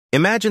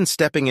Imagine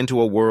stepping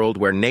into a world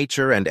where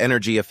nature and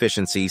energy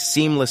efficiency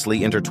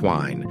seamlessly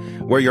intertwine,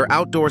 where your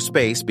outdoor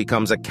space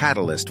becomes a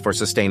catalyst for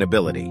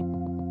sustainability.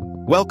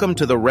 Welcome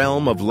to the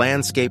realm of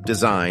landscape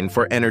design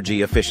for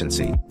energy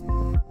efficiency.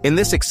 In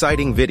this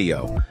exciting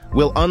video,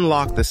 we'll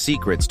unlock the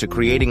secrets to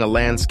creating a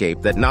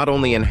landscape that not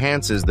only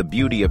enhances the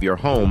beauty of your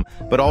home,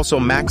 but also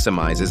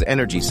maximizes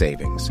energy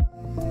savings.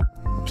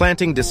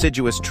 Planting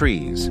deciduous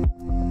trees.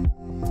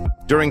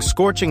 During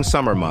scorching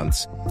summer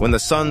months, when the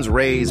sun's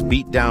rays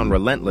beat down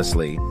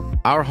relentlessly,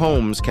 our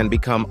homes can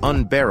become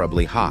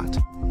unbearably hot.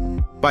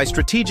 By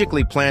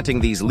strategically planting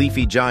these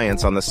leafy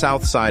giants on the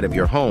south side of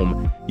your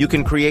home, you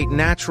can create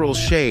natural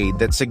shade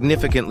that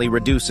significantly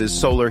reduces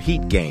solar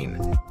heat gain.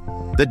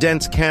 The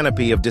dense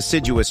canopy of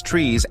deciduous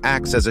trees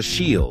acts as a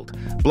shield,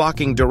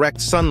 blocking direct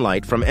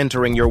sunlight from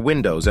entering your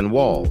windows and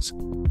walls.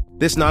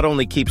 This not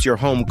only keeps your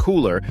home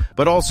cooler,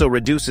 but also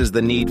reduces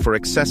the need for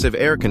excessive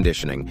air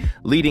conditioning,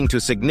 leading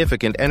to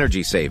significant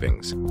energy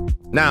savings.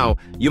 Now,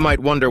 you might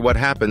wonder what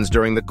happens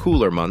during the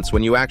cooler months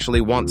when you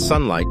actually want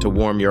sunlight to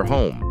warm your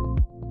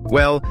home.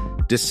 Well,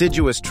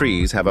 deciduous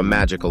trees have a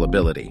magical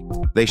ability.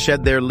 They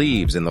shed their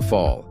leaves in the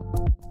fall.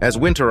 As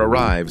winter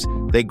arrives,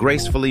 they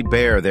gracefully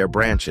bare their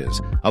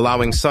branches,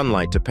 allowing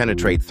sunlight to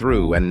penetrate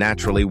through and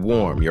naturally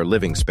warm your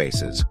living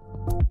spaces.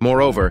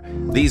 Moreover,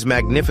 these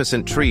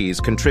magnificent trees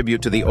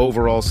contribute to the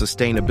overall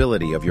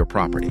sustainability of your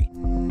property.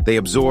 They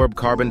absorb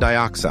carbon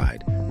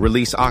dioxide,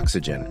 release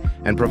oxygen,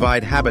 and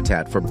provide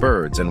habitat for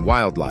birds and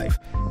wildlife,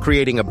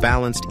 creating a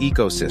balanced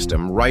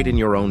ecosystem right in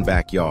your own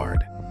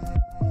backyard.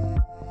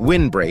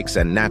 Windbreaks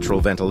and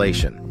natural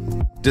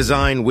ventilation.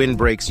 Design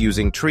windbreaks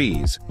using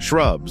trees,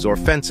 shrubs, or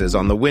fences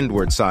on the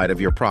windward side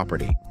of your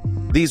property.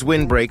 These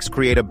windbreaks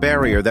create a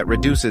barrier that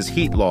reduces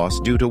heat loss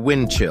due to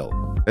wind chill,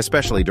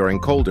 especially during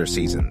colder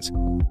seasons.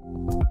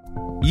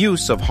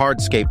 Use of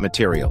hardscape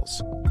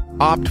materials.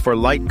 Opt for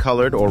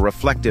light-colored or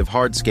reflective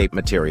hardscape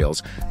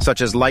materials, such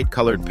as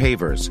light-colored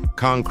pavers,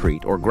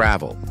 concrete, or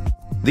gravel.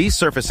 These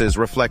surfaces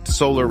reflect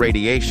solar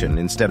radiation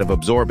instead of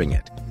absorbing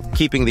it,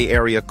 keeping the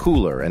area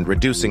cooler and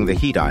reducing the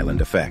heat island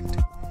effect.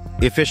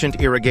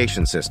 Efficient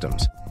irrigation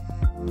systems.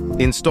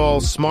 Install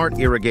smart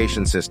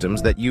irrigation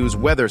systems that use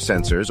weather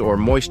sensors or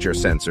moisture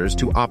sensors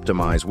to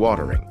optimize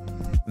watering.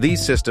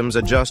 These systems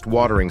adjust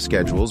watering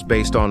schedules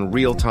based on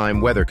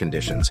real-time weather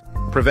conditions,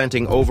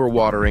 preventing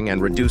overwatering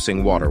and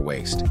reducing water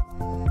waste.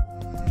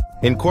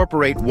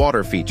 Incorporate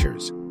water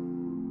features.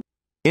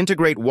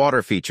 Integrate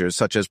water features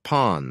such as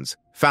ponds,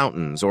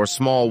 fountains, or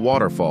small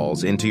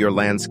waterfalls into your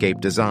landscape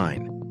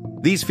design.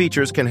 These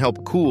features can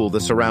help cool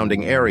the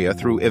surrounding area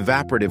through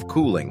evaporative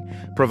cooling,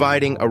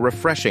 providing a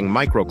refreshing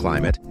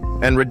microclimate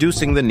and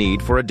reducing the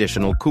need for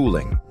additional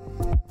cooling.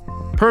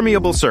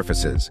 Permeable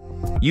surfaces.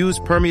 Use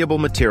permeable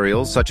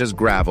materials such as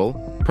gravel,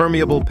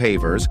 permeable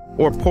pavers,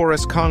 or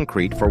porous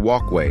concrete for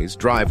walkways,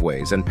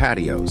 driveways, and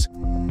patios.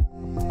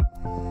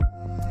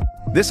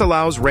 This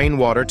allows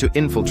rainwater to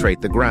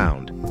infiltrate the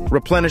ground,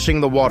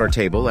 replenishing the water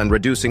table and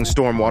reducing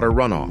stormwater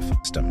runoff.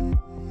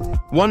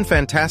 One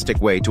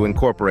fantastic way to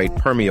incorporate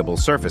permeable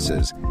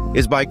surfaces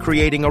is by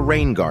creating a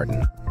rain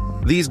garden.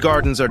 These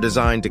gardens are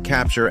designed to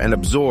capture and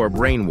absorb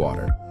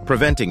rainwater,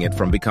 preventing it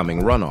from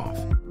becoming runoff.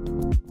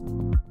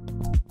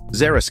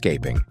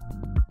 Xeriscaping.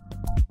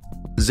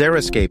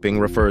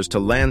 Xeriscaping refers to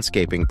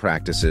landscaping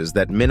practices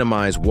that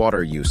minimize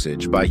water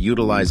usage by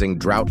utilizing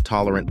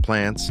drought-tolerant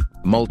plants,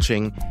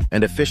 mulching,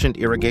 and efficient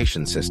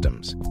irrigation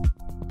systems.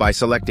 By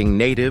selecting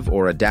native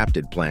or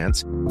adapted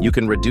plants, you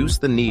can reduce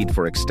the need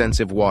for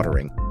extensive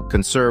watering,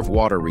 conserve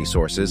water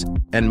resources,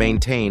 and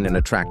maintain an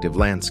attractive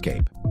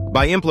landscape.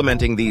 By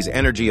implementing these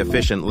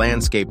energy-efficient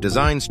landscape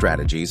design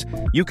strategies,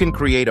 you can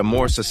create a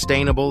more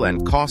sustainable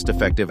and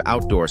cost-effective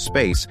outdoor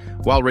space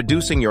while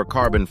reducing your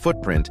carbon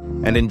footprint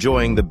and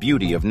enjoying the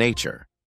beauty of nature.